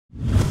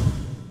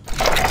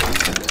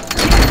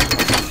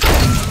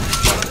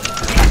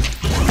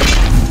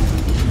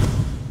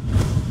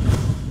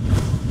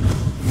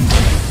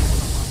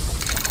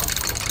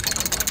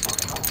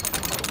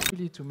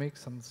to make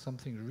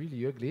something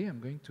really ugly. I'm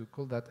going to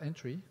call that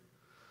entry.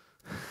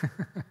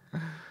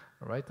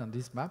 All right, on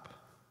this map.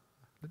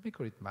 Let me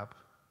call it map,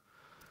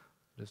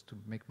 just to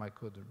make my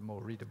code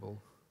more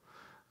readable.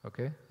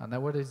 Okay, and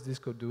now what is this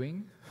code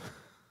doing?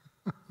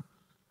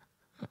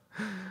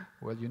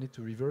 Well, you need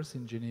to reverse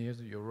engineer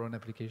your own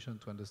application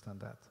to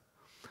understand that.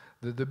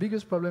 The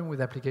biggest problem with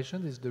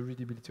application is the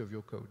readability of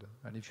your code.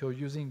 And if you're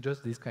using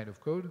just this kind of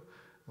code,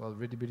 well,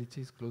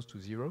 readability is close to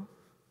 0,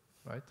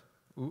 right?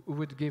 Who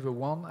would give a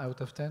 1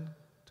 out of 10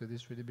 to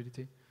this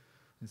readability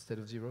instead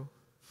of 0?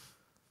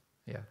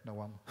 Yeah, no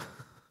one.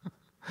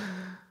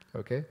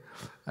 Okay,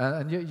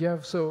 and you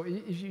have, so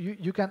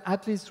you can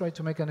at least try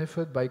to make an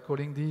effort by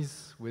calling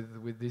these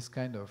with this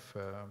kind of,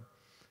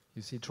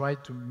 you see, try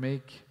to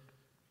make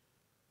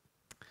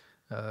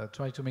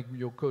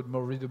your code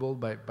more readable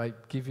by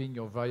giving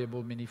your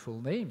variable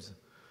meaningful names,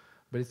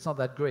 but it's not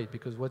that great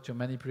because what you're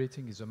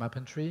manipulating is a map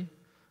entry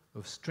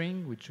of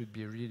string, which should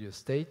be really a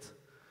state,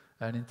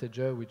 an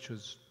integer, which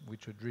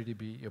would really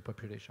be your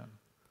population.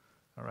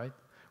 All right.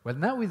 Well,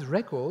 now with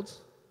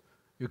records,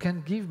 you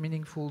can give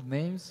meaningful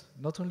names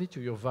not only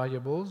to your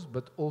variables,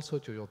 but also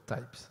to your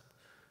types,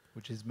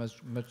 which is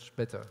much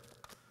better.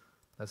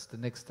 That's the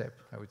next step,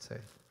 I would say.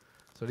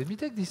 So let me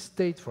take this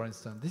state, for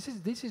instance.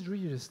 This is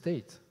really a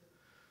state.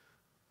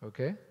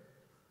 Okay?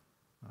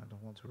 I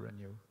don't want to run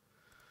you.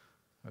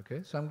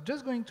 Okay, so I'm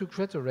just going to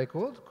create a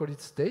record, call it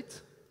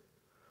state,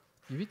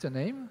 give it a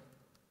name.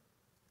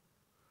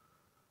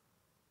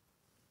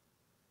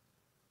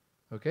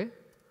 Okay?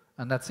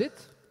 And that's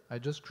it. I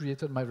just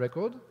created my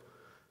record.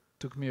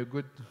 Took me a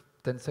good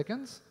 10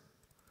 seconds,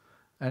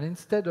 and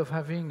instead of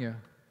having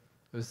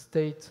a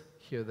state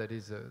here that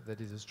is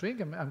a string,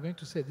 I'm going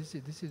to say this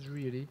is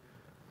really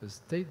a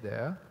state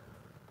there.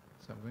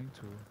 So I'm going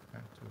to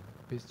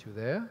paste you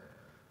there.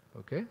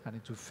 Okay, I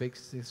need to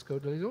fix this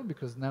code a little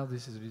because now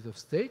this is a list of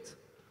state,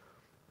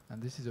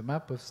 and this is a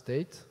map of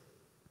state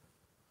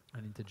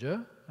and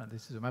integer, and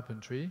this is a map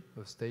entry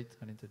of state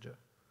and integer.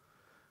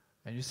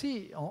 And you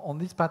see, on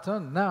this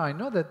pattern, now I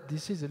know that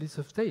this is a list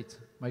of state.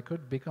 My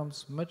code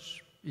becomes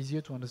much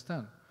easier to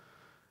understand.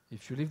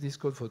 If you leave this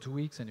code for 2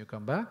 weeks and you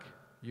come back,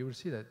 you will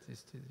see that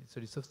it's a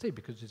list of state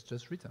because it's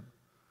just written.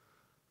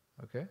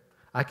 Okay?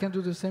 I can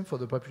do the same for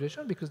the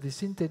population because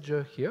this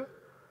integer here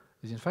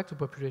is in fact a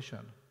population.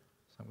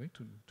 So I'm going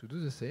to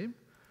do the same.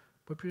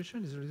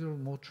 Population is a little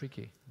more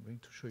tricky. I'm going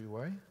to show you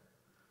why.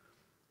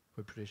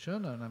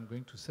 Population, and I'm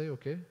going to say,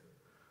 okay,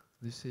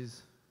 this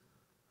is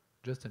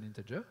just an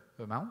integer,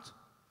 amount.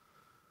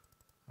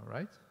 All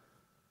right.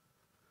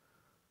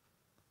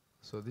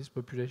 So this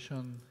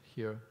population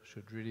here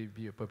should really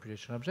be a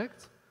population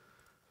object.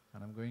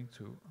 And I'm going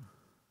to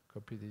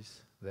copy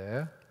this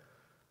there,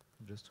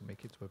 just to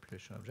make it a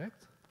population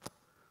object.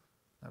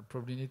 I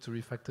probably need to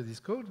refactor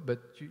this code, but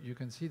you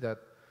can see that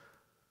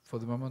for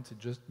the moment it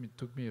just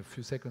took me a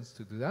few seconds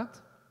to do that.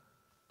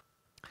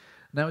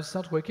 Now it's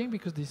not working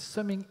because this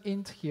summing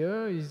int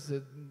here is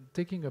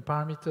taking a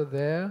parameter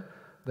there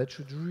that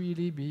should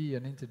really be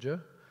an integer,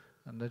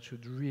 and that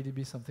should really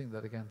be something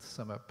that I can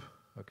sum up.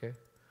 Okay.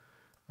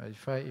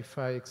 If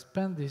I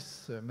expand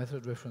this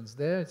method reference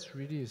there, it's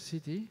really a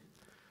city.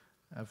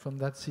 From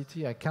that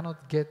city, I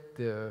cannot get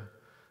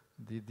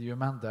the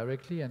amount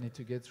directly. I need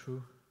to get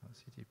through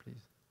city,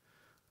 please.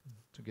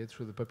 To get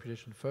through the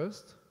population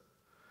first,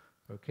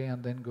 okay,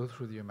 and then go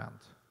through the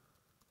amount.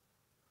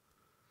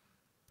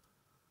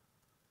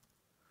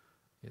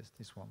 Yes,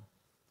 this one,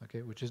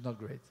 okay, which is not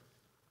great.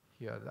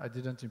 Here, I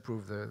didn't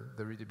improve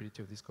the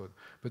readability of this code.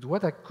 But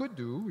what I could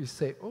do is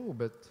say, oh,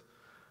 but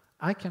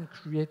I can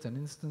create an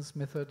instance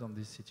method on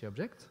this city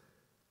object.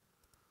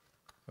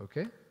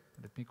 Okay,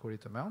 let me call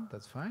it amount,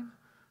 that's fine,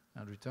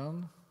 and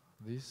return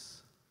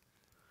this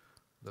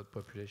dot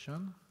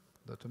population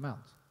dot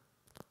amount.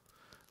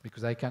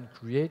 Because I can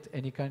create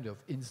any kind of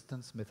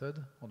instance method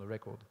on a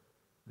record.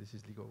 This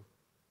is legal.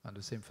 And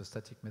the same for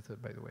static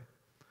method, by the way.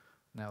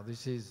 Now,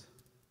 this is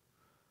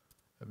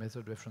a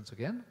method reference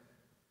again.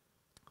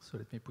 So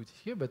let me put it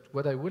here. But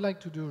what I would like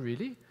to do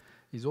really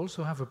is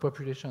also have a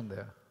population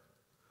there.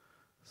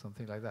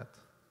 Something like that.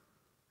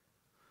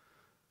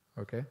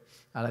 Okay?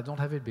 And I don't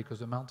have it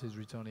because amount is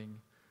returning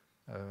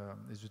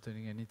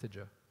an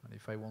integer. And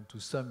if I want to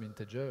sum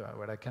integer,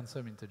 well, I can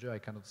sum integer, I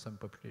cannot sum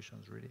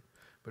populations really.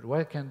 But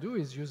what I can do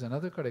is use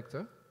another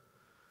collector.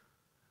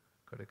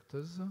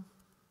 Collectors.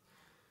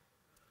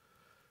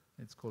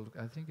 It's called,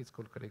 I think it's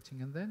called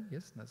collecting and then.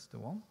 Yes, that's the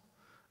one.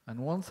 And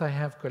once I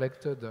have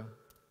collected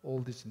all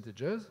these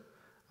integers,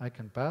 I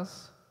can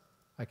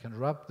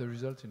wrap the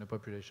result in a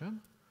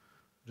population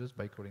just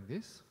by calling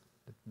this.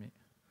 Let me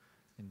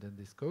indent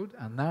this code.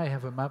 And now I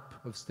have a map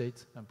of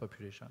state and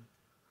population.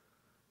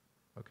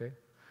 Okay?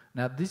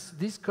 Now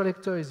this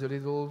collector is a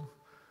little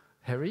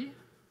hairy,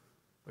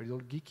 a little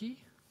geeky.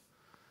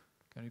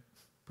 Can you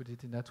put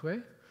it in that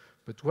way?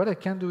 But what I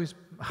can do is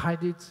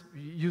hide it,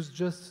 use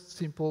just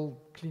simple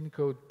clean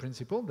code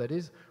principle. That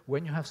is,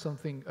 when you have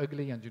something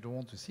ugly and you don't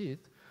want to see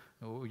it,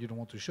 or you don't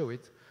want to show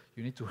it,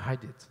 you need to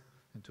hide it,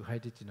 and to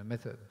hide it in a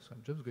method. So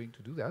I'm just going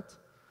to do that.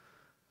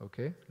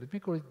 Okay, let me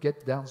call it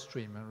get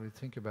downstream, and we'll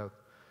think about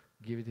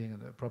giving it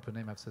a proper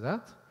name after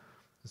that.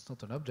 It's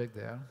not an object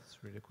there, it's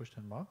really a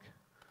question mark.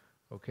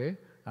 Okay,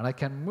 and I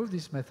can move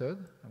this method.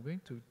 I'm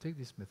going to take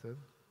this method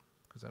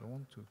because I don't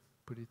want to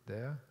put it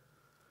there.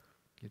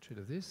 Get rid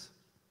of this.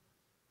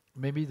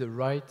 Maybe the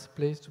right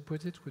place to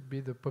put it would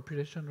be the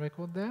population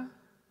record there.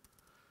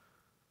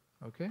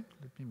 Okay,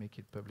 let me make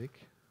it public.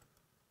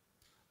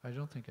 I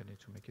don't think I need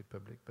to make it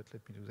public, but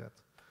let me do that.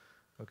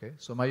 Okay,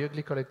 so my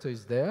ugly collector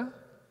is there.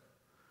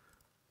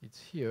 It's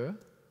here.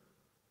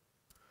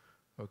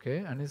 Okay,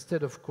 and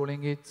instead of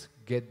calling it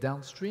get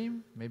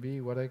downstream, maybe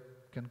what I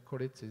can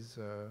call it is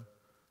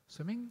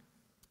summing.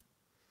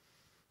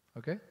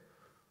 Okay,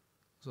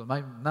 so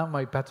now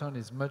my pattern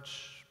is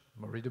much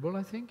more readable,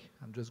 I think.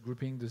 I'm just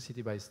grouping the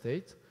city by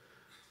state,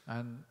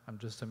 and I'm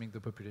just summing the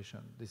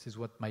population. This is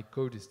what my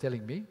code is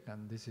telling me,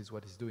 and this is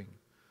what it's doing.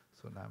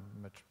 So now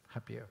I'm much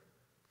happier.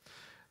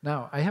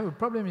 Now, I have a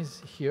problem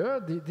is here.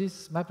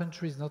 This map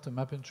entry is not a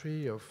map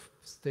entry of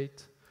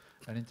state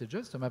and integer,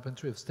 it's a map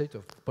entry of state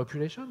of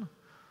population.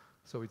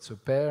 So it's a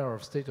pair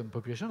of state and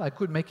population. I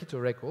could make it a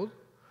record,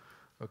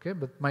 okay,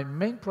 but my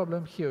main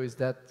problem here is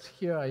that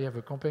here I have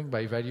a comparing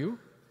by value,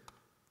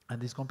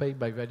 and this comparing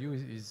by value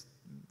is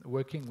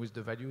working with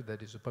the value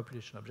that is a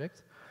population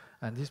object,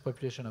 and this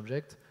population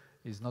object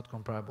is not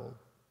comparable.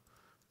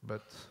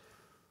 But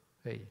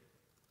hey,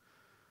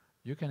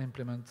 you can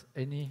implement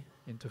any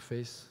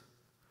interface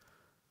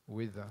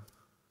with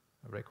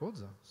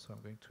records, so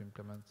I'm going to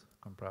implement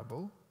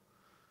comparable.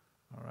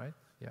 All right,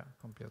 yeah,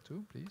 compare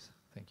to, please,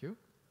 thank you.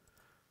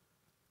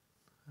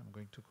 I'm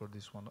going to call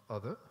this one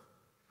other.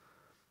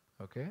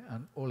 Okay,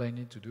 and all I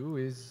need to do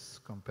is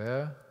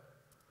compare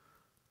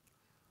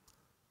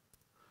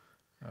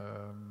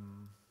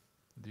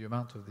the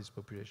amount of this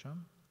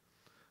population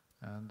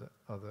and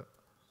other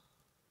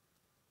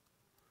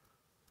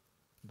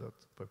dot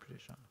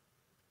population.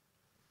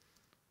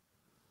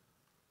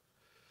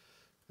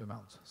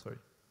 Amount, sorry.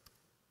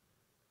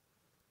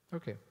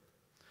 Okay.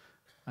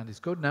 And this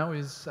code now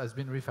has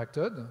been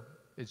refactored.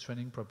 It's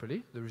running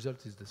properly. The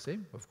result is the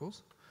same, of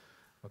course.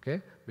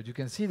 Okay, but you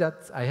can see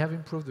that I have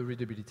improved the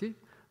readability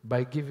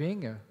by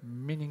giving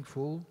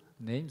meaningful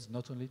names,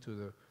 not only to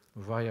the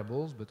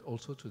variables, but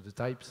also to the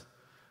types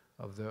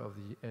of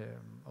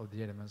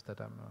the elements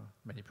that I'm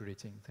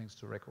manipulating, thanks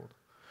to record.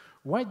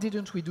 Why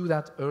didn't we do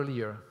that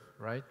earlier,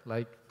 right?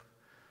 Like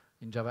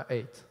in Java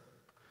 8.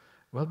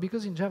 Well,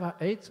 because in Java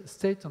 8,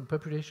 state and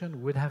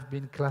population would have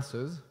been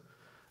classes,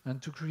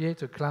 and to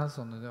create a class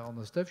on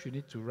the stuff, you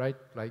need to write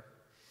like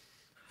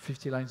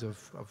 50 lines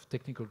of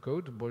technical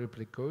code,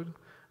 boilerplate code,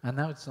 and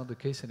now it's not the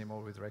case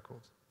anymore with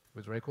records.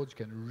 With records,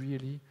 you can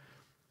really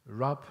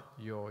wrap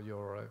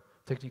your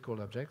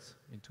technical objects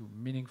into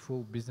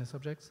meaningful business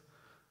objects,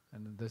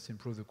 and thus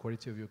improve the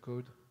quality of your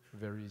code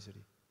very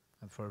easily,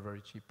 and for a very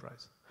cheap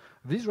price.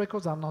 These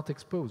records are not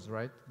exposed,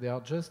 right? They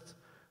are just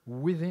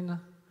within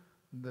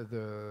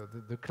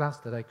the class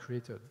that I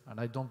created, and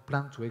I don't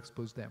plan to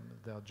expose them.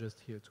 They are just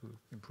here to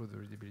improve the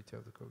readability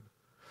of the code.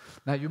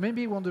 Now, you may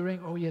be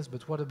wondering, oh yes,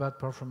 but what about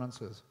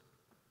performances?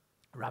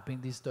 Wrapping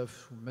this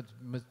stuff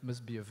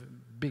must be a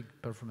big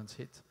performance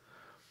hit.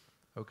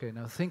 Okay,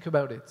 now think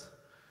about it.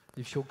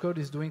 If your code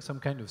is doing some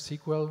kind of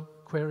SQL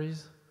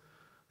queries,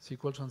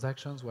 SQL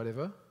transactions,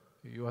 whatever,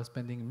 you are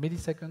spending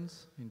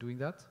milliseconds in doing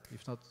that,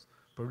 if not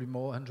probably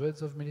more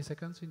hundreds of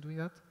milliseconds in doing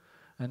that.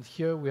 And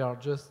here we have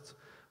just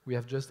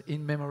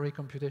in-memory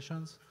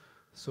computations,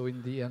 so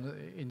in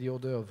the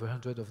order of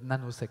 100 of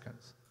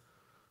nanoseconds.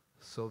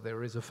 So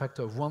there is a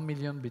factor of 1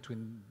 million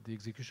between the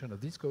execution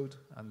of this code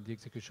and the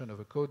execution of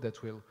a code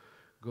that will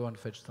go and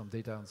fetch some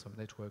data on some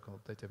network or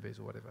database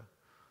or whatever.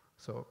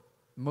 So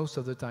most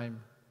of the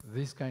time,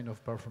 this kind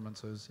of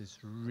performances is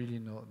really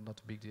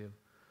not a big deal.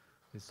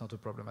 It's not a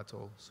problem at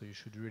all. So you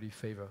should really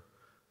favor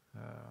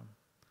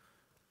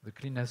the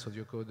cleanness of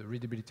your code, the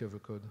readability of the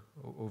code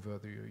over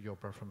your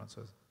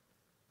performances.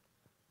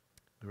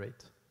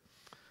 Great.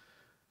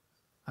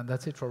 And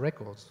that's it for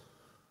records.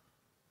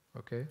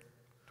 Okay.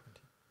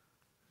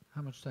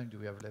 How much time do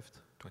we have left?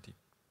 20.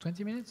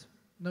 20 minutes?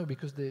 No,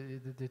 because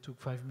they took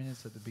 5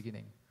 minutes at the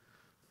beginning.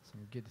 So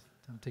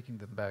I'm taking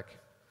them back.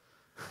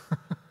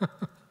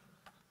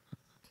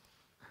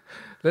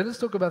 Let us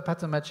talk about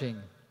pattern matching.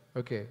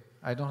 Okay,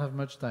 I don't have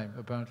much time,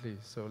 apparently,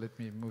 so let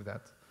me move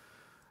that.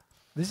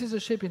 This is a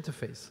shape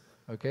interface,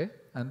 okay?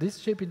 And this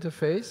shape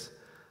interface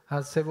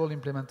has several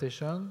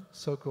implementations: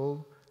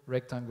 circle,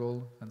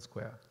 rectangle, and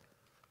square.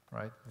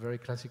 Right? Very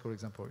classical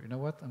example. You know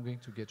what? I'm going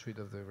to get rid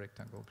of the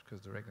rectangle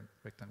because the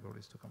rectangle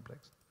is too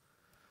complex.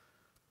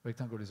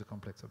 Rectangle is a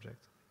complex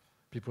object.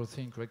 People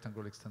think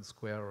rectangle extends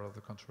square or the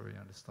contrary,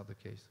 and it's not the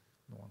case.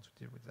 No one to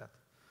deal with that.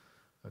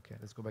 Okay,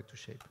 let's go back to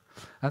shape.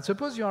 And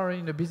suppose you are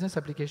in a business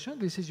application.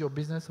 This is your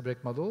business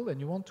object model, and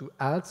you want to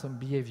add some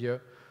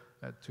behavior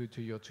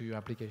to your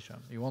application.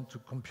 You want to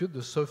compute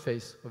the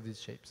surface of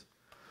these shapes.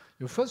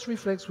 Your first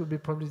reflex will be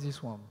probably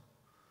this one.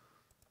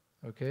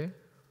 Okay?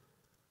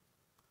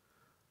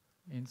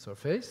 In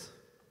surface,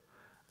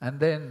 and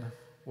then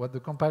what the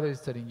compiler is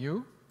telling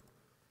you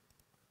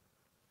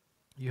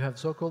You have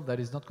circle that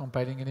is not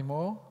compiling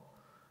anymore,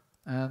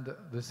 and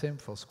the same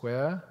for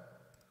square.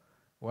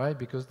 Why?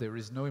 Because there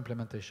is no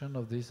implementation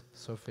of this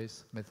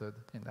surface method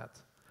in that.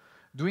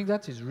 Doing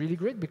that is really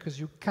great because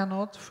you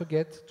cannot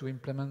forget to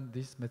implement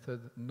this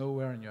method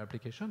nowhere in your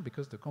application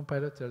because the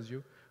compiler tells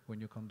you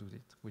when you can't do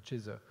it, which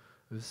is a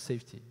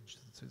safety.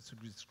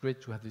 It's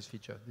great to have this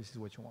feature. This is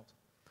what you want.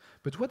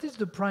 But what is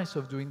the price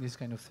of doing this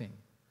kind of thing?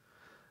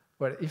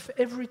 Well, if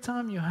every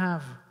time you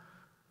have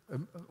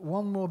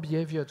one more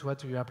behavior to add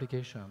to your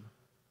application,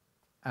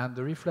 and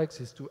the reflex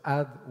is to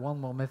add one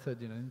more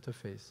method in an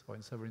interface or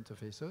in several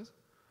interfaces,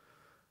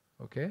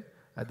 okay?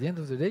 At the end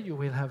of the day, you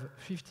will have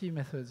 50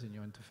 methods in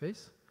your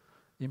interface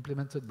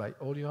implemented by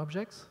all your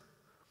objects.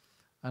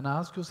 And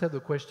ask yourself the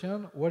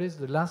question, what is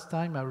the last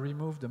time I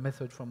removed a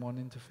method from one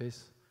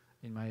interface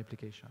in my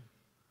application?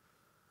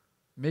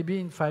 Maybe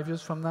in 5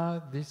 years from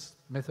now, this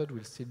method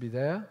will still be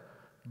there,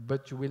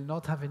 but you will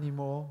not have any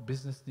more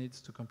business needs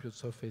to compute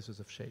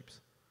surfaces of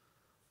shapes.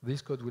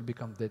 This code will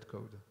become dead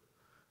code.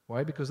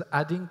 Why? Because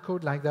adding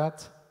code like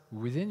that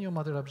within your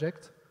model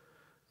object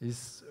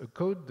is a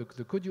code,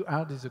 the code you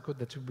add is a code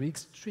that will be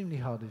extremely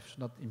hard, if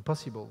not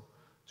impossible,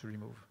 to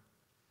remove.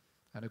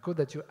 And a code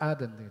that you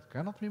add and you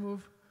cannot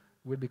remove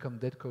will become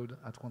dead code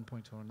at one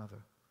point or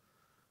another.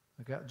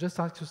 Okay? Just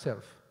ask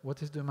yourself,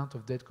 what is the amount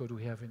of dead code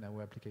we have in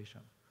our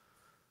application?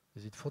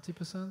 Is it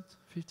 40%,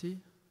 50,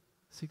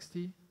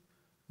 60,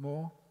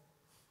 more?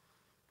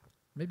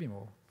 Maybe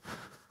more.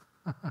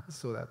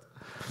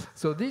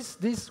 So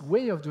this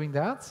way of doing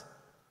that,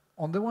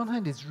 on the one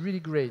hand, is really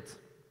great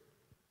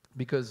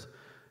because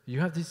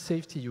you have this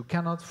safety. You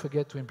cannot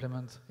forget to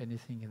implement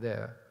anything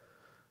there.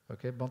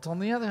 Okay? But on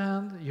the other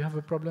hand, you have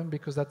a problem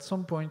because at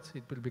some point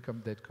it will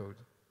become dead code.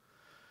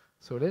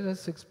 So let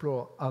us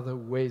explore other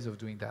ways of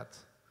doing that.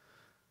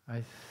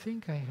 I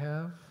think I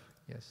have,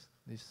 yes,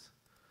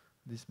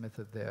 this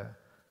method there.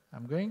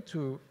 I'm going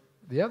to,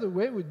 the other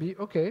way would be,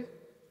 okay,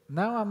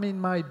 now I'm in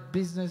my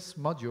business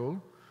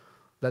module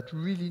that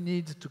really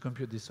needs to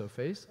compute this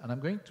surface, and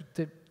I'm going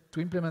to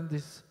implement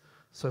this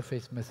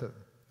surface method,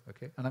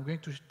 okay? And I'm going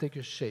to take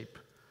a shape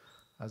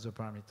as a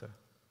parameter.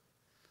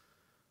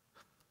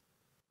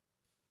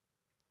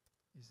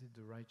 Is it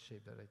the right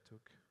shape that I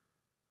took?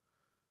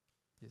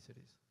 Yes, it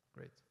is.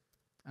 Great.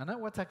 And now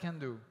what I can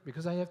do,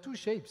 because I have two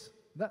shapes,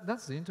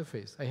 that's the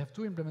interface. I have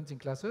two implementing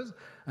classes,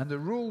 and the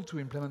rule to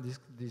implement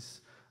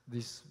this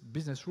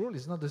business rule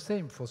is not the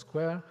same for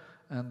square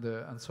and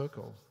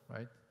circle,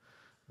 right?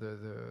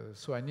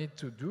 So I need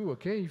to do,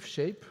 okay, if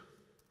shape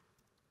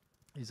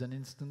is an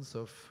instance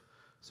of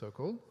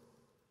circle,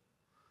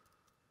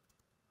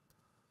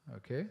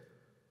 okay,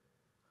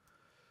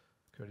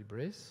 curly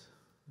brace,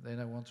 then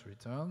I want to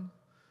return,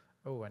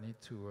 oh, I need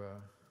to,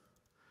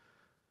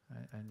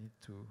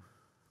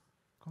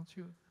 can't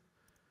you?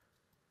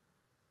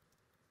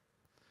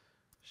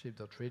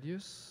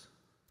 Shape.radius,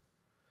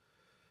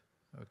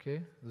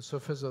 okay, the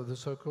surface of the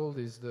circle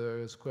is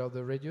the square of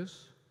the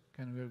radius,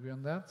 can we agree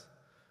on that?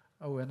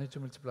 Oh, I need to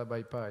multiply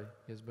by pi.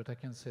 Yes, but I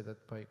can say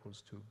that pi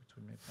equals 2. It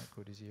will make my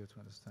code easier to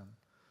understand.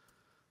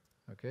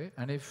 Okay,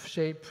 and if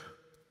shape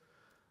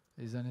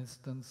is an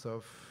instance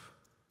of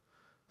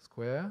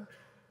square,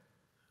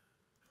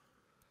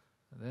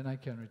 then I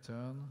can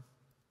return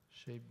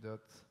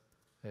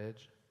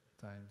shape.edge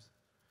times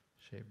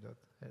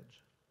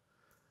shape.edge.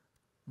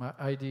 My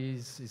ID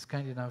is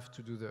kind enough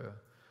to do the,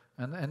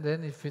 and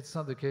then if it's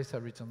not the case, I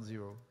return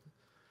 0.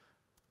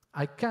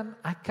 I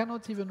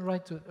cannot even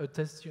write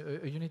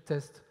a unit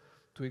test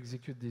to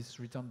execute this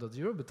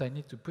return.0, but I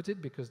need to put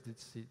it because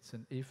it's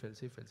an if,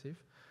 else if, else if.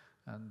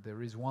 And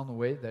there is one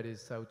way that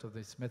is out of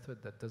this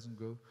method that doesn't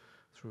go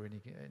through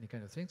any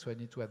kind of thing, so I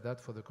need to add that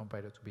for the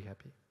compiler to be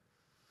happy.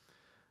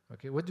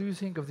 Okay, what do you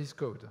think of this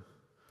code?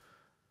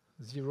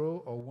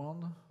 0 or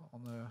 1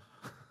 on,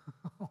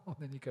 on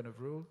any kind of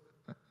rule?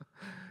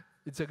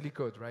 It's ugly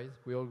code, right?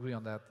 We all agree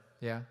on that.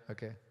 Yeah,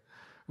 okay.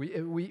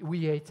 We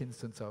hate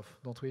instance of,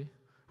 don't we?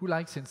 Who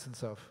likes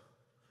instance of?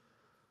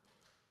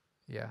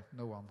 Yeah,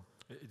 no one.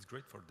 It's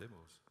great for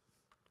demos.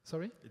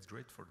 Sorry? It's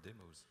great for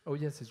demos. Oh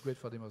yes, it's great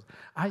for demos.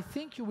 I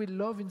think you will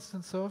love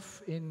instance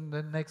of in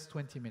the next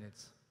 20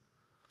 minutes.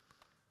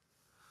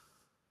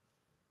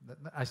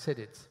 I said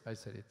it,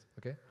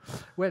 okay?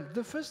 Well,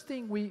 the first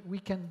thing we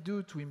can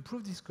do to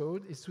improve this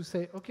code is to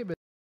say, okay, but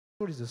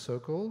this is a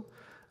circle,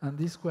 and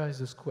this square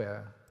is a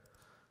square,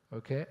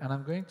 okay? And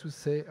I'm going to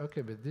say,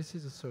 okay, but this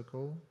is a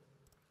circle,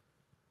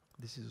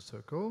 this is a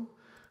circle,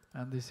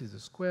 and this is a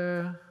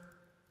square,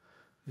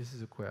 this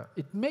is a square.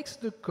 It makes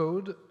the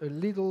code a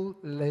little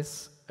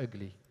less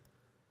ugly.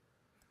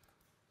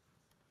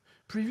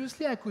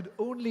 Previously, I could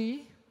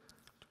only,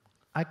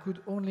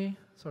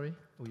 sorry,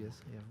 oh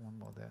yes, I have one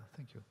more there,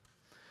 thank you.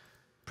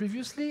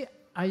 Previously,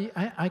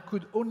 I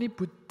could only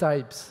put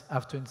types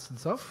after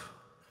instance of.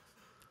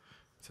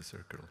 It's a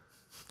circle.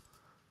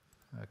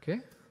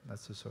 Okay,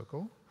 that's a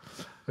circle.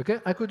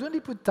 Okay, I could only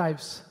put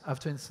types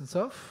after instance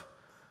of.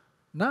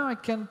 Now I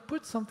can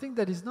put something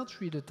that is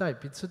not really a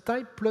type. It's a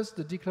type plus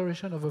the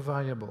declaration of a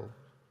variable.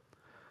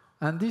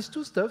 And these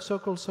two stuff,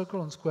 circle,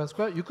 circle, and square,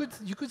 square, you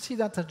could see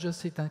that as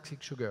just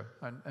syntactic sugar,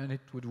 and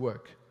it would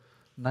work.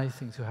 Nice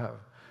thing to have.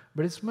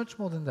 But it's much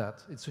more than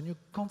that. It's a new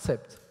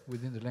concept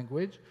within the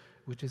language,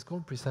 which is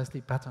called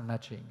precisely pattern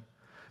matching.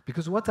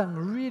 Because what I'm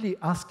really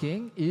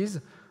asking is,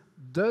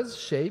 does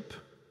shape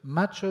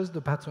matches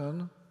the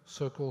pattern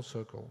circle,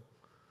 circle?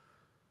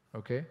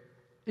 Okay?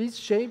 Is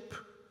shape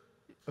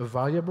a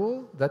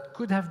variable that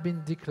could have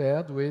been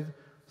declared with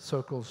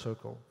circle,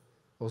 circle,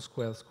 or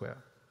square, square?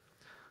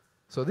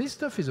 So this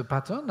stuff is a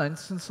pattern.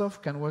 Instance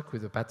of can work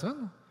with a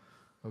pattern.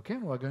 Okay,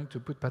 we're going to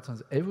put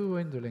patterns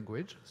everywhere in the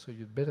language, so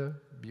you'd better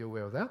be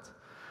aware of that.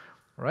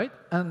 Right?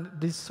 And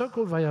this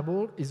circle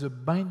variable is a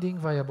binding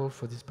variable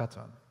for this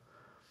pattern.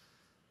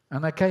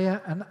 And I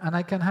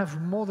can have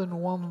more than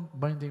one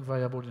binding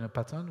variable in a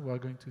pattern. We're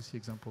going to see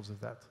examples of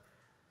that.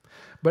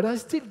 But I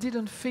still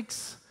didn't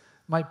fix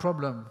my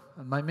problem.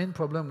 And my main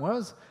problem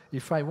was,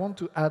 if I want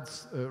to add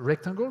a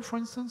rectangle, for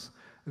instance,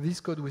 this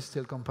code will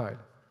still compile.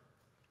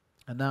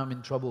 And now I'm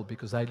in trouble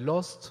because I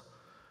lost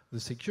the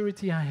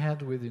security I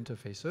had with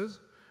interfaces,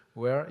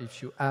 where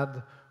if you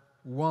add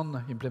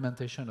one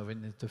implementation of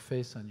an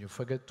interface and you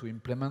forget to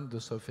implement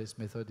the surface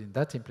method in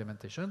that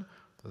implementation,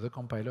 the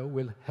compiler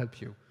will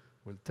help you,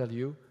 will tell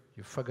you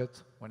you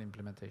forgot one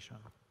implementation.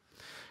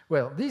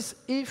 Well, this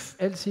if,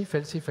 else if,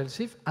 else if, else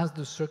if has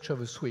the structure of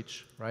a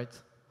switch, right?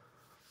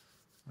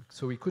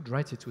 So we could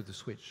write it with a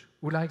switch.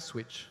 Who likes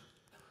switch?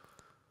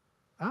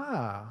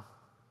 Ah,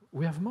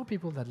 we have more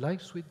people that like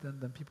switch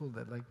than people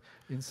that like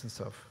instance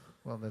of.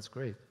 Well, that's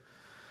great.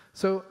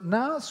 So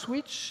now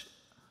switch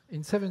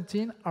in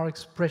 17 are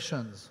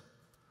expressions.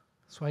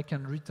 So I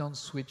can return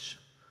switch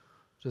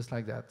just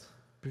like that.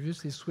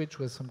 Previously switch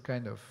was some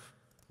kind of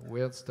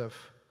weird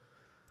stuff.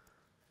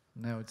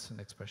 Now it's an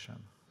expression,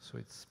 so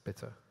it's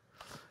better.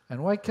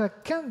 And what I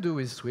can do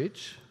with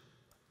switch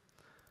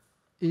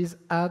is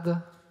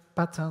add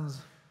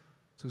patterns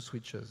to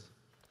switches.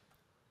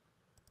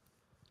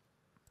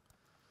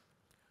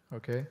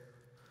 Okay,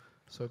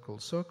 circle,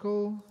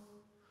 circle.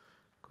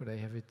 Could I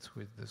have it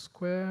with the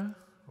square?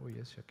 Oh,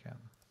 yes, you can.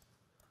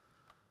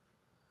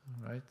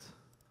 All right.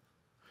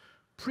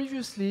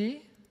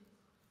 Previously,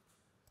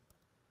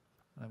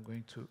 I'm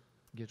going to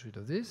get rid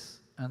of this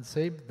and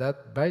say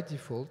that by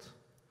default,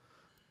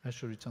 I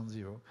should return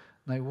 0.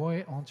 Now,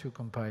 why aren't you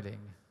compiling?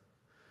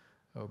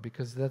 Oh,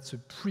 because that's a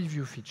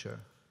preview feature.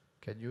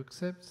 Can you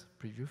accept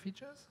preview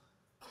features?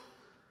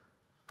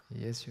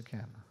 Yes, you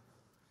can.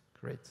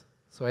 Great.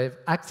 So I have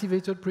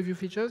activated preview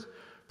features.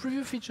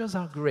 Preview features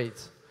are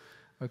great.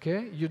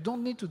 Okay? You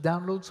don't need to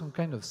download some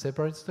kind of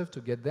separate stuff to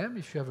get them.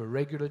 If you have a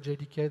regular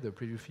JDK, the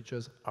preview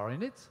features are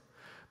in it.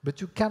 But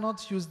you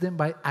cannot use them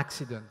by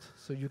accident.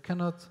 So you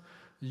cannot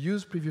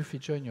use preview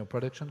feature in your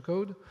production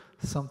code,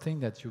 something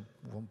that you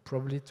want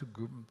probably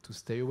to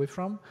stay away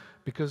from,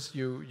 because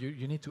you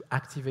need to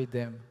activate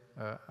them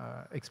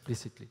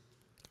explicitly.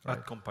 Right?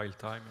 At compile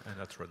time and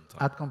at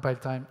runtime. At compile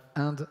time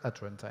and at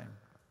runtime.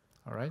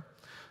 All right?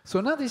 So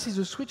now this is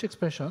a switch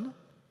expression.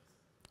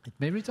 It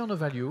may return a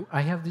value.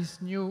 I have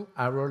this new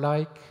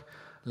arrow-like,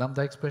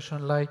 lambda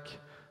expression-like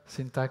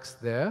syntax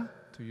there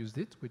to use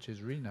it, which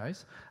is really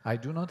nice. I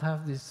do not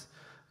have this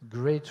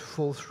great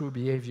fall-through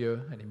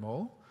behavior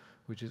anymore,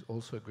 which is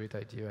also a great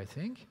idea, I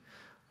think.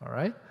 All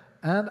right?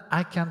 And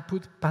I can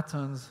put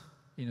patterns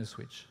in a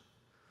switch.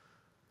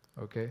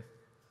 Okay?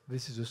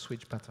 This is a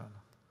switch pattern.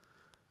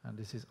 And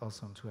this is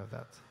awesome to have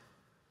that.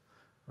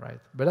 Right?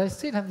 But I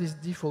still have this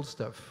default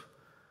stuff.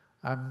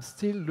 I'm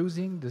still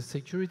losing the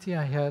security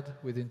I had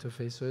with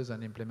interfaces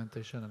and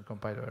implementation and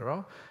compiler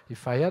error.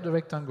 If I had a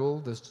rectangle,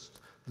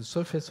 the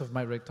surface of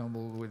my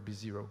rectangle will be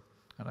 0,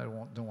 and I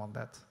don't want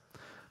that.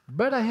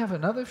 But I have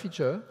another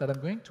feature that I'm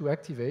going to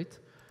activate,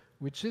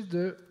 which is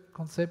the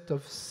concept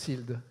of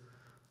sealed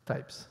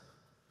types.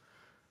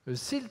 A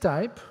sealed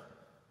type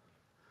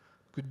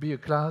could be a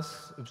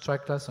class,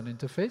 abstract class on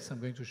interface.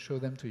 I'm going to show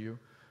them to you,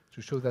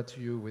 to show that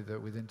to you with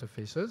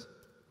interfaces.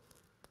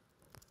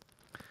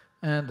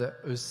 And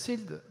a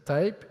sealed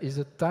type is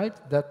a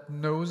type that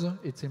knows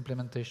its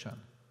implementation.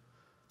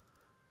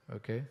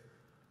 Okay?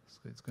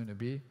 So it's going to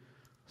be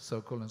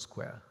circle and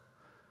square.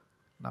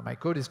 Now my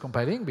code is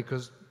compiling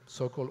because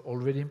circle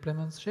already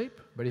implements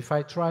shape. But if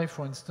I try,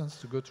 for instance,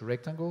 to go to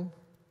rectangle,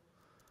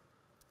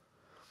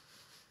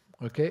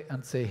 okay,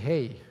 and say,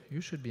 hey,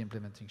 you should be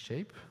implementing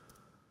shape.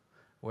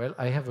 Well,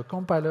 I have a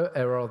compiler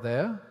error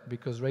there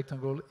because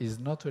rectangle is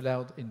not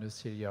allowed in the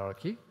seal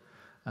hierarchy.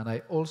 And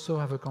I also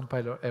have a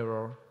compiler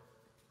error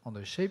on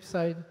the shape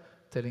side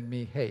telling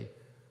me, hey,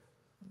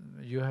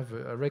 you have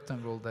a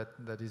rectangle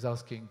that is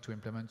asking to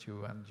implement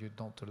you and you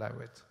don't allow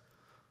it.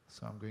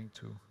 So I'm going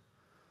to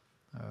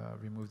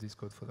remove this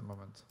code for the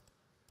moment.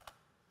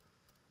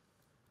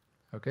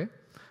 Okay?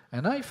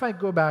 And now if I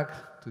go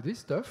back to this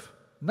stuff,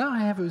 now I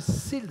have a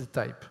sealed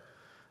type.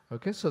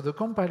 Okay, so the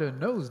compiler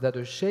knows that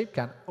a shape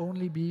can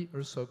only be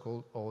a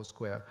circle or a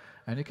square.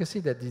 And you can see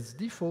that this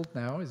default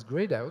now is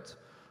grayed out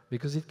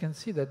because it can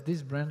see that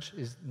this branch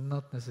is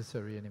not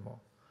necessary anymore.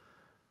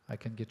 I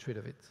can get rid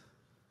of it.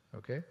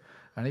 Okay?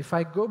 And if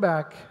I go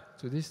back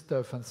to this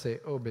stuff and say,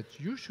 oh, but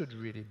you should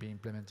really be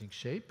implementing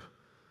shape,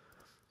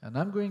 and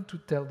I'm going to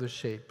tell the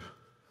shape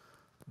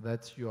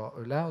that you are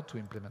allowed to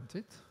implement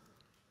it.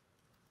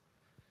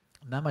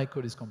 Now my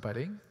code is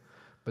compiling,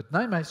 but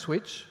now my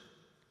switch,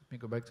 let me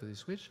go back to this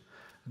switch.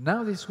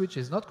 Now this switch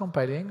is not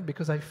compiling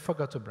because I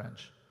forgot a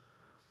branch.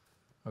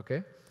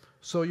 Okay?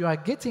 So you are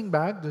getting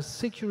back the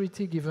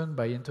security given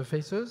by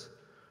interfaces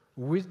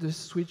with the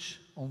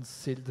switch on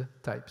sealed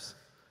types.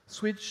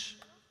 Switch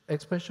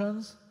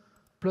expressions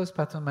plus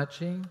pattern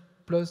matching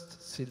plus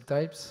sealed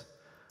types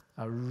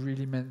are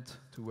really meant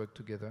to work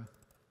together.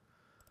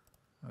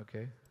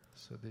 Okay,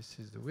 so this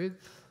is the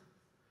width.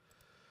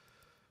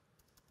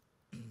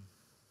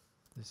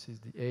 This is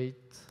the 8,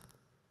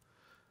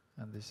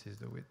 and this is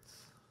the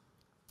width.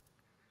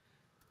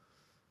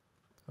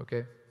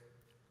 Okay.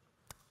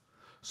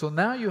 So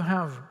now you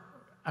have,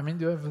 I mean,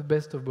 you have the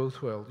best of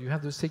both worlds. You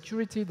have the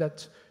security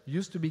that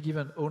used to be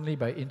given only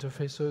by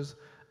interfaces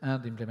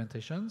and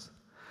implementations,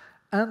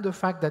 and the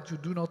fact that you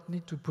do not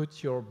need to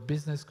put your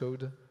business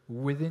code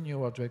within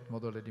your object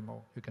model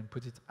anymore. You can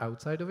put it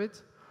outside of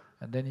it,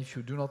 and then if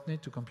you do not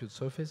need to compute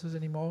surfaces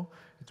anymore,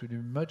 it will be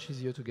much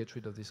easier to get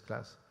rid of this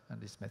class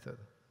and this method.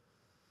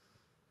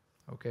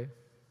 Okay?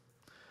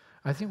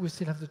 I think we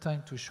still have the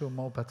time to show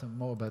more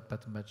about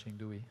pattern matching,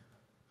 do we?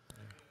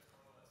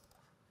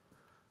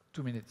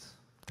 2 minutes.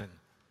 10.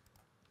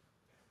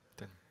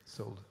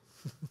 Sold.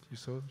 You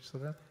saw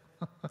that?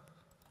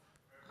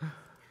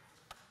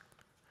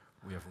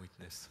 We have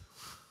witness.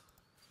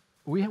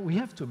 We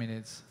have 2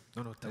 minutes.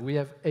 No, 10. We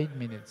have 8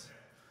 minutes.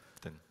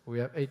 10. We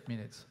have 8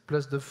 minutes,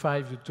 plus the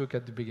 5 you took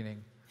at the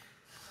beginning.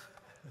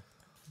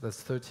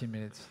 That's 30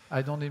 minutes.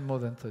 I don't need more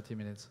than 30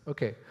 minutes.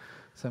 Okay,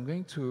 so I'm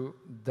going to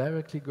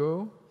directly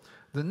go.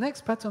 The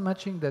next pattern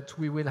matching that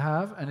we will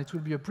have, and it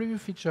will be a preview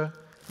feature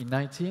in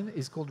 19,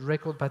 is called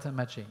record pattern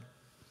matching.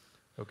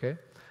 Okay?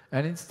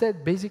 And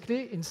instead,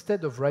 basically,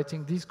 instead of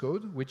writing this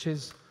code, which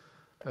is,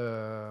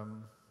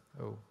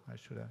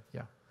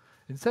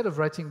 Instead of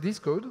writing this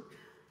code,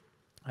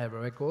 I have a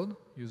record,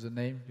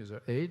 username,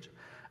 user age.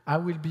 I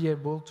will be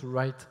able to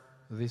write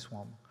this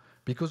one.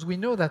 Because we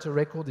know that a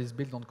record is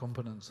built on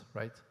components,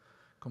 right?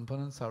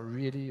 Components are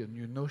really a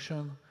new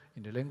notion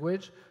in the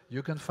language.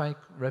 You can find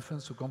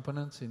reference to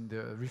components in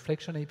the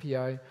reflection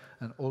API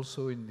and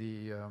also in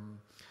the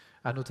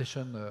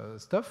annotation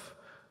stuff.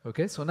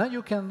 Okay, so now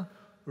you can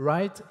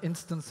write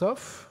instance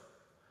of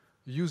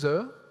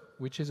user,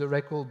 which is a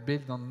record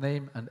built on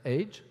name and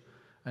age,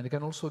 and you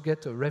can also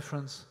get a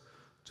reference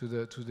to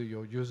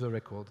your user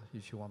record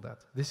if you want that.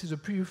 This is a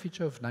preview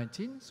feature of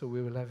 19, so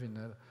we will have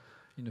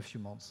in a few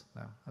months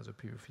now as a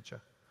preview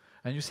feature.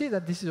 And you see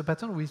that this is a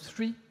pattern with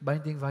 3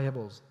 binding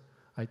variables.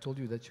 I told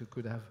you that you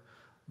could have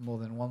more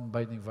than 1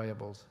 binding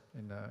variables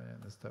in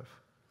the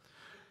stuff.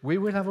 We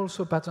will have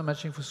also pattern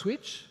matching for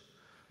switch.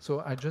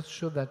 So I just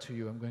showed that to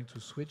you. I'm going to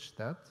switch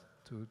that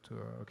to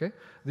okay.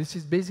 This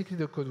is basically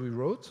the code we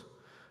wrote,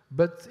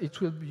 but it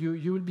will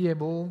you will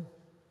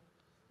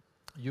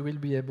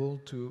be able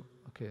to,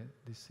 okay,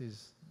 this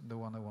is the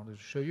one I wanted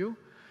to show you.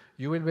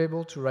 You will be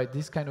able to write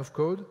this kind of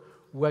code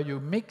where you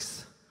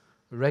mix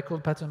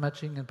record pattern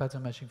matching and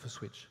pattern matching for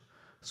switch.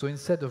 So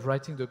instead of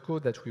writing the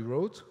code that we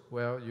wrote,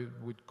 where you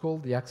would call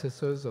the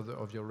accessors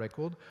of your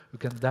record, you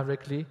can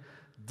directly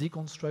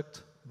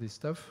deconstruct this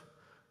stuff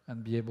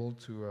and be able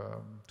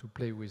to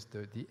play with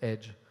the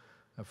edge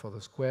for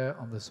the square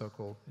on the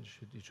circle.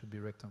 It should be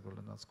rectangle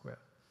and not square.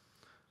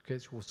 Okay,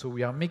 so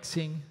we are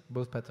mixing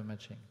both pattern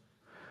matching.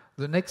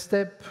 The next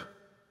step,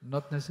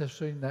 not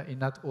necessarily in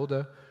that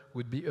order,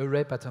 would be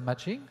array pattern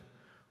matching,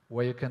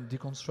 where you can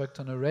deconstruct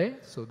an array.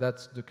 So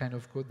that's the kind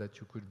of code that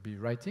you could be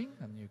writing,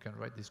 and you can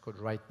write this code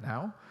right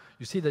now.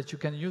 You see that you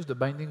can use the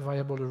binding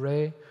variable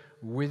array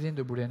within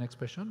the Boolean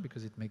expression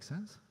because it makes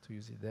sense to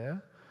use it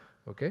there.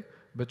 Okay,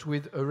 but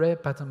with array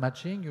pattern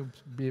matching, you'll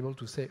be able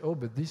to say, oh,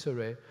 but this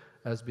array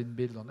has been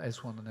built on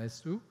S1 and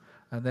S2,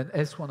 and then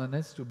S1 and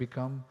S2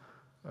 become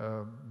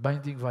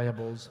binding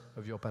variables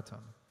of your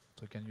pattern.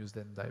 So you can use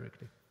them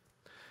directly.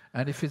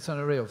 And if it's an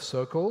array of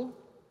circle,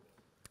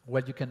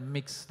 well, you can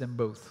mix them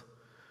both.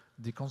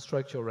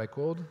 Deconstruct your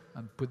record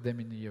and put them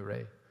in the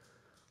array.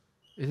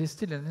 It is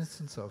still an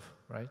instance of,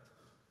 right?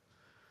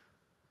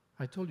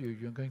 I told you,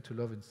 you're going to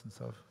love instance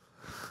of.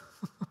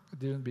 You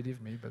didn't believe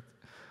me, but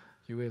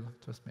you will,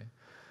 trust me.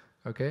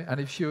 Okay, and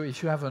if you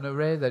have an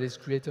array that is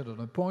created on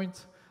a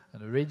point,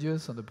 and a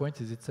radius, and the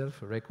point is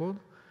itself a record,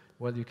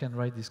 well, you can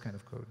write this kind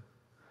of code.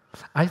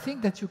 I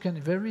think that you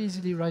can very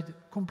easily write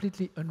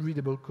completely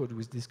unreadable code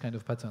with this kind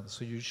of pattern,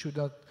 so you should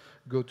not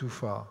go too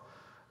far,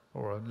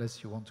 or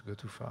unless you want to go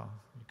too far,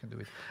 you can do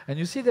it. And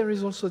you see there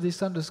is also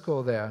this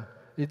underscore there.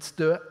 It's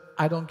the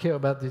I don't care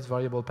about this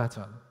variable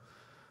pattern.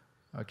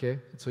 Okay,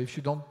 so if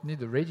you don't need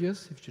the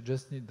radius, if you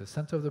just need the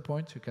center of the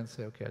point, you can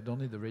say, okay, I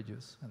don't need the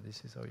radius, and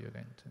this is how you're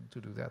going to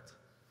do that.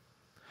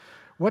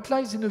 What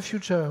lies in the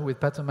future with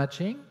pattern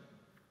matching?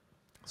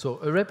 So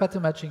array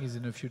pattern matching is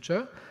in the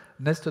future.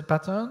 Nested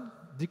pattern,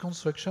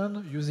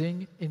 deconstruction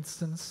using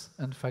instance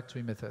and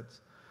factory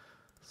methods.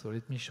 So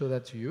let me show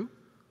that to you.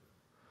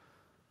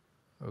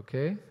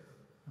 Okay.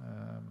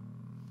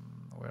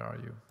 Where are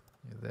you?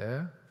 You're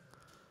there.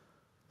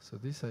 So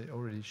this I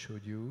already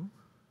showed you.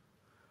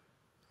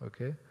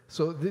 Okay.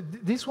 So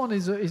this one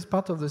is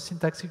part of the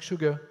syntactic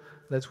sugar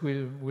that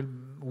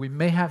we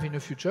may have in the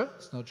future.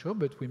 It's not sure,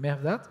 but we may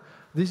have that.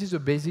 This is a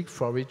basic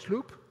for each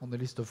loop on the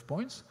list of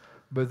points,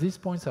 but these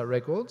points are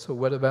records. So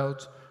what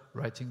about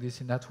writing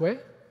this in that way?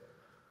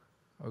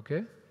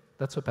 Okay,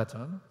 that's a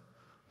pattern.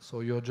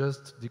 So you're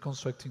just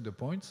deconstructing the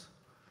points,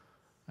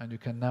 and you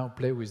can now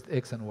play with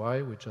x and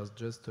y, which are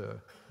just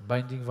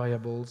binding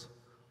variables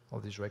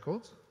of these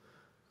records.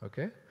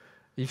 Okay.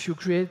 If you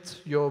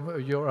create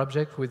your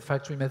object with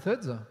factory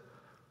methods,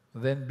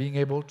 then being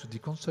able to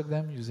deconstruct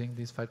them using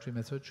this factory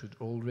method should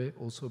always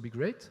also be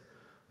great.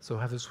 So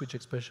have a switch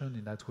expression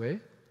in that way.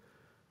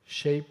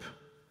 Shape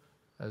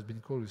has been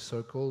called with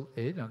circle,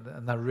 edge,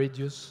 and now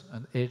radius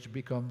and edge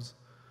becomes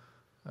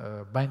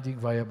binding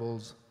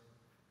variables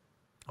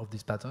of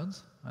these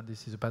patterns. And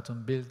this is a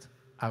pattern built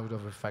out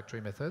of a factory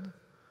method.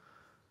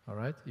 All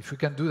right. If you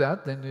can do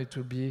that, then it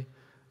will be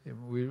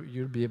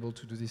you'll be able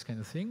to do this kind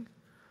of thing.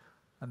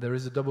 And there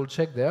is a double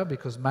check there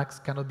because max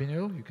cannot be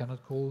null. You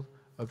cannot call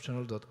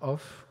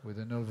optional.off with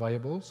a null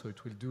variable, so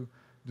it will do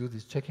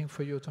this checking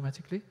for you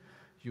automatically.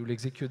 You will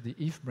execute the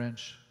if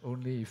branch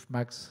only if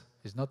max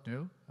is not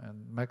null,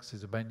 and max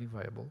is a binding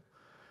variable.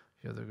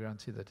 You have the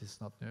guarantee that it's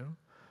not null.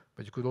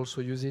 But you could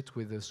also use it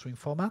with a string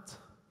format.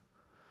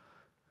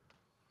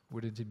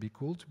 Wouldn't it be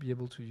cool to be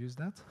able to use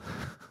that?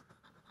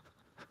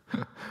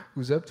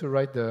 Who's up to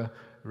write the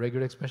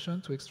regular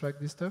expression to extract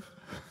this stuff?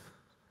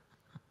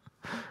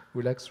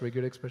 Who likes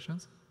regular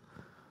expressions?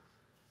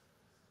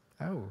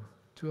 Oh,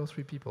 2 or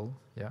 3 people.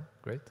 Yeah,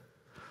 great.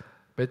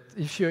 But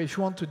if you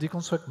want to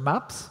deconstruct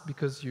maps,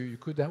 because you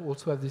could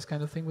also have this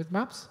kind of thing with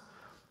maps,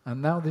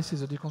 and now this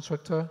is a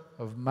deconstructor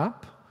of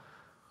map,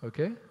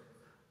 okay?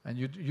 And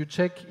you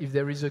check if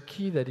there is a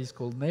key that is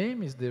called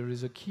name, if there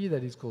is a key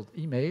that is called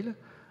email,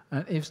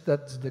 and if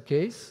that's the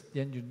case,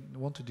 then you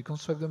want to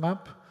deconstruct the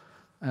map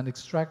and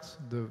extract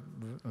the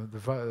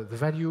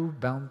value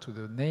bound to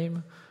the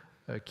name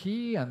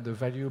key and the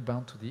value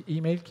bound to the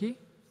email key.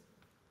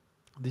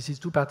 This is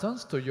 2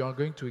 patterns, so you are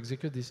going to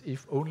execute this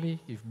if only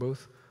if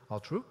both are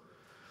true.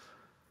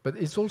 But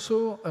it's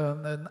also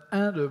an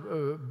AND,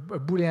 a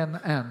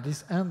Boolean AND.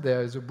 This AND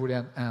there is a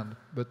Boolean AND,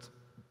 but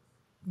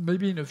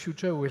maybe in the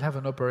future we'll have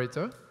an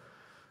operator.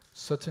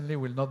 Certainly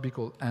will not be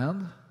called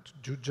AND,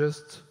 to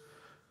just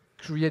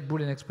create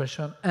Boolean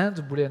expression and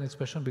Boolean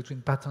expression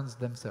between patterns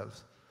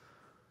themselves.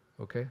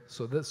 Okay,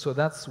 so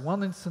that's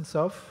one instance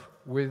of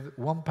with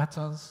 1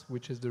 patterns,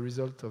 which is the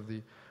result of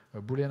the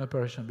Boolean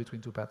operation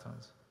between 2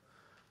 patterns.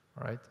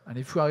 All right, and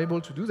if we are able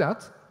to do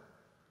that,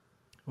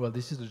 well,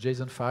 this is the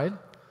JSON file.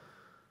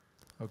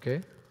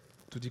 Okay,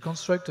 to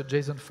deconstruct a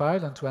JSON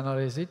file and to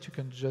analyze it, you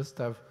can just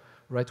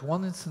write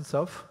 1 instance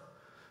of,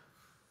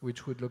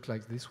 which would look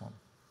like this one.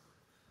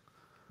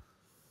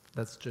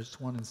 That's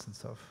just 1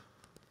 instance of.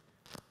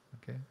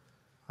 Okay,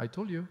 I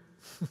told you.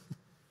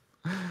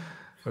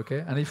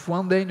 Okay, and if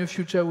one day in the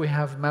future we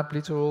have map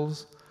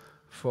literals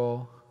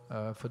for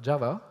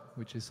Java,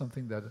 which is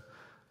something that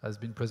has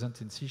been present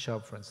in C#,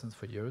 for instance,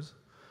 for years,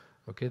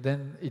 okay,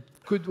 then it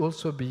could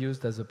also be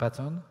used as a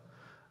pattern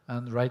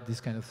and write this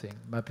kind of thing.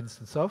 Map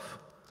instance of.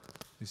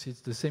 You see,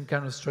 it's the same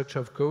kind of structure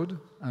of code,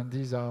 and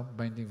these are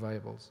binding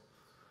variables.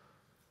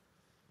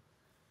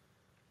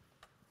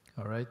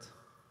 All right.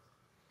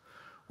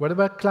 What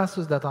about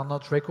classes that are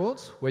not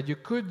records, where you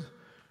could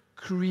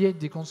create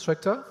the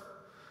constructor?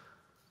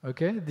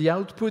 Okay, the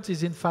output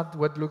is in fact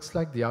what looks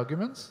like the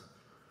arguments.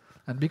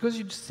 And because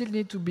you still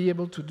need to be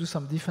able to do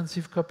some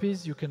defensive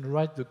copies, you can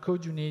write the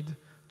code you need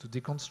to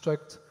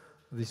deconstruct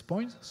this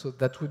point. So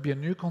that would be a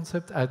new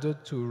concept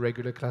added to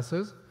regular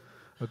classes.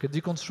 Okay,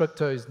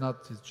 deconstructor is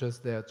not, it's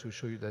just there to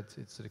show you that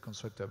it's a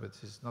deconstructor, but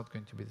it's not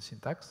going to be the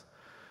syntax.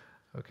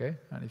 Okay,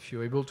 and if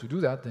you're able to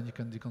do that, then you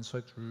can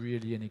deconstruct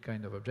really any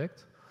kind of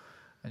object.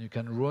 And you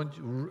can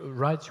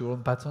write your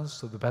own patterns,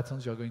 so the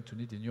patterns you're going to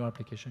need in your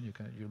application,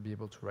 you'll be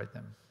able to write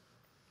them.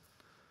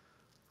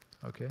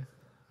 Okay.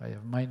 I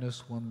have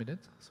 -1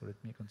 minute, so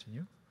let me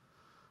continue.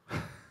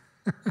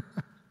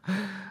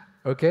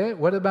 Okay,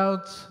 what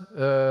about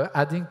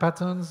adding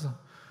patterns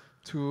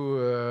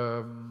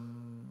to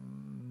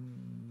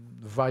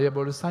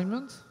variable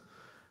assignment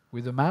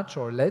with a match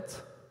or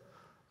let?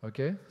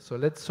 Okay, so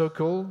let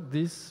circle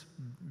this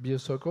be a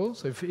circle.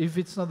 So if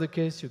it's not the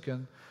case, you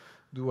can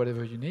do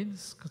whatever you need.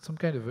 It's some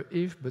kind of a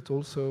if, but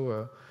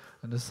also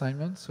an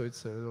assignment. So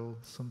it's a little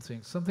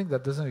something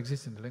that doesn't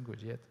exist in the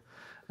language yet.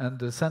 And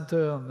the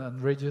center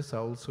and radius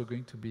are also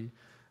going to be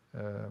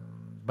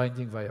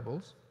binding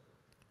variables.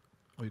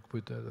 Or you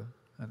could put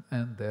an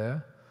and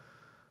there.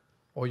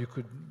 Or you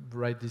could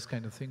write this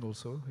kind of thing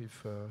also,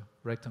 if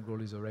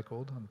rectangle is a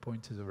record and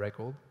point is a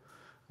record.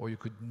 Or you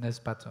could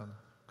nest pattern.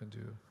 You can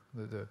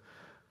do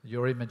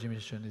your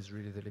imagination is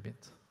really the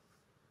limit.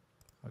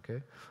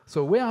 Okay.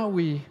 So where are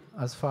we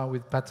as far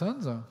with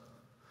patterns?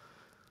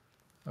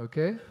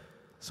 Okay.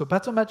 So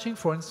pattern matching,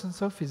 for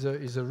instance,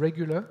 is a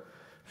regular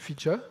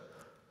feature.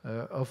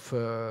 of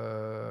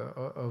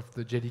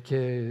the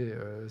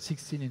JDK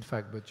 16, in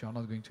fact, but you're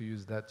not going to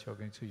use that. You're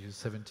going to use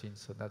 17,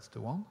 so that's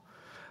the one.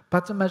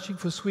 Pattern matching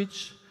for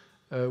switch,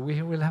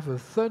 we will have a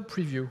third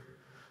preview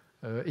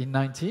in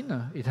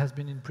 19. It has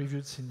been in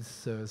preview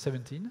since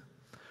 17.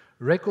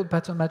 Record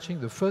pattern matching,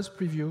 the first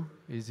preview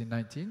is in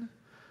 19,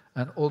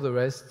 and all the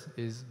rest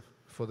is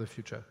for the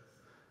future.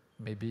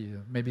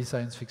 Maybe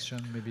science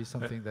fiction, maybe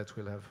something that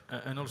will have.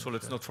 And also,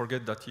 let's not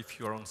forget that if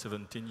you are on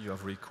 17, you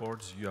have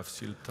records, you have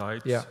seal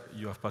types,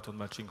 you have pattern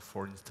matching,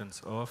 for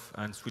instance, of,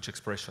 and switch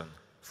expression,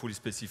 fully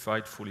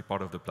specified, fully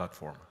part of the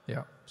platform.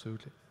 Yeah,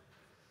 absolutely.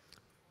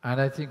 And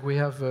I think we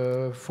have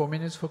 4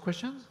 minutes for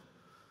questions.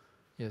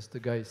 Yes, the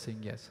guy is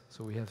saying yes,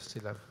 so we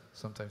still have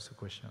sometimes for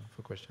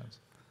questions.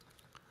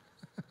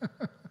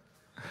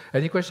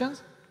 Any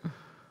questions?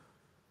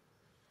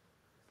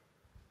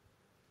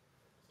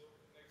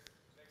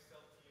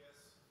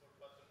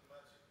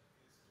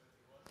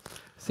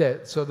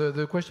 Yeah, so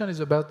the question is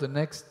about the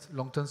next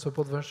long-term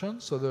support version.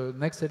 So the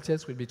next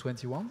LTS will be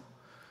 21.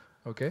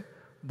 Okay,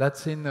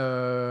 that's in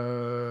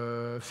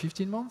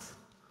 15 months.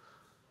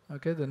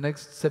 Okay, the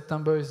next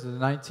September is the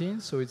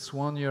 19th, so it's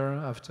 1 year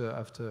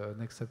after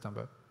next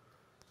September.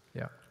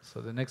 Yeah, so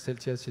the next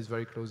LTS is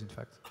very close, in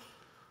fact,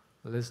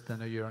 less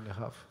than a year and a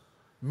half.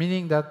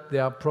 Meaning that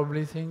there are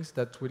probably things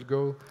that will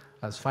go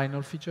as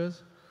final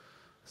features.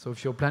 So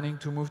if you're planning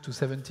to move to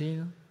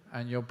 17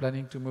 and you're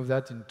planning to move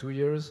that in 2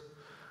 years,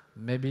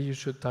 maybe you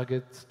should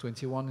target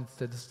 21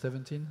 instead of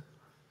 17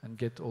 and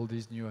get all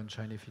these new and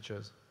shiny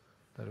features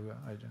that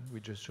we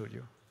just showed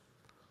you.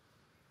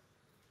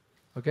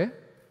 Okay?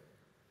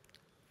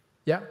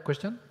 Yeah,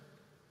 question?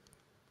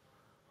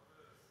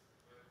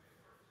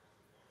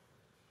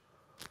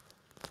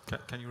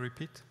 Can you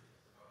repeat?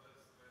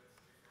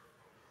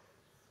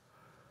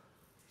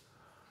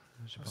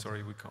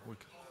 Sorry, we can't.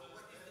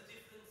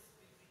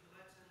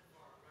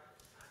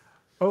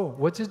 Oh,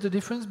 what is the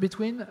difference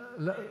between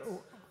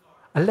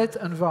let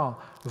and var?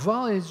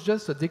 Var is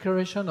just a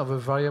declaration of a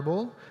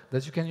variable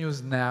that you can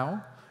use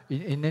now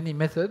in any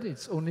method.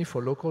 It's only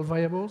for local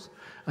variables,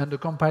 and the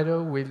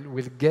compiler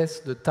will guess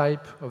the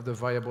type of the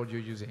variable you're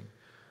using.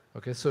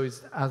 Okay, so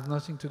it has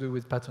nothing to do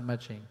with pattern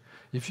matching.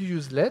 If you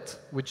use let,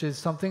 which is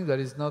something that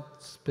is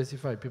not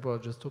specified, people are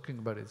just talking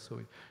about it, so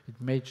it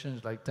may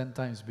change like 10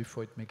 times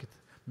before it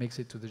makes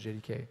it to the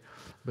JDK.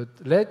 But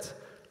let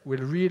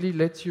will really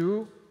let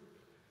you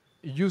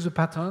use a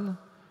pattern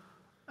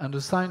and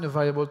assign a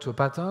variable to a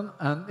pattern,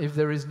 and if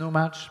there is no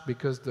match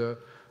because the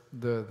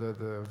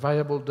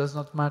variable does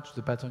not match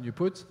the pattern you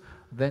put,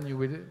 then you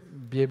will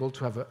be able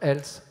to have a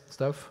else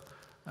stuff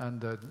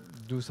and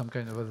do some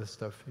kind of other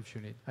stuff if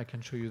you need. I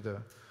can show you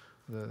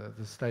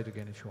the slide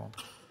again if you want.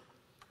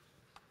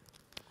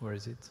 Where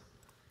is it?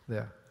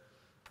 There.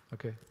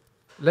 Okay.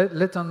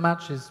 Let and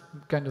match is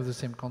kind of the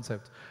same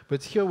concept.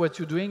 But here what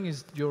you're doing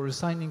is you're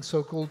assigning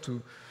so-called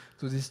to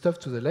this stuff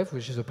to the left,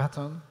 which is a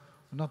pattern.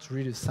 Not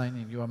really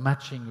assigning, you are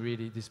matching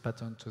really this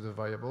pattern to the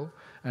variable.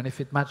 And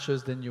if it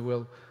matches, then you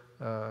will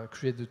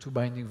create the two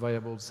binding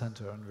variables,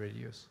 center and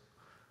radius.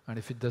 And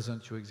if it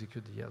doesn't, you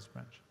execute the else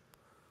branch.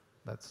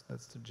 That's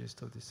the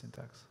gist of this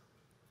syntax.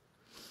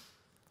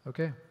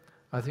 Okay,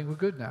 I think we're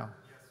good now.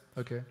 Yes.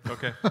 Okay.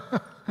 Okay.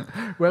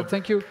 Well,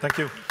 thank you. Thank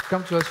you.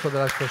 Come to us for the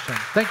last question.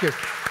 Thank you.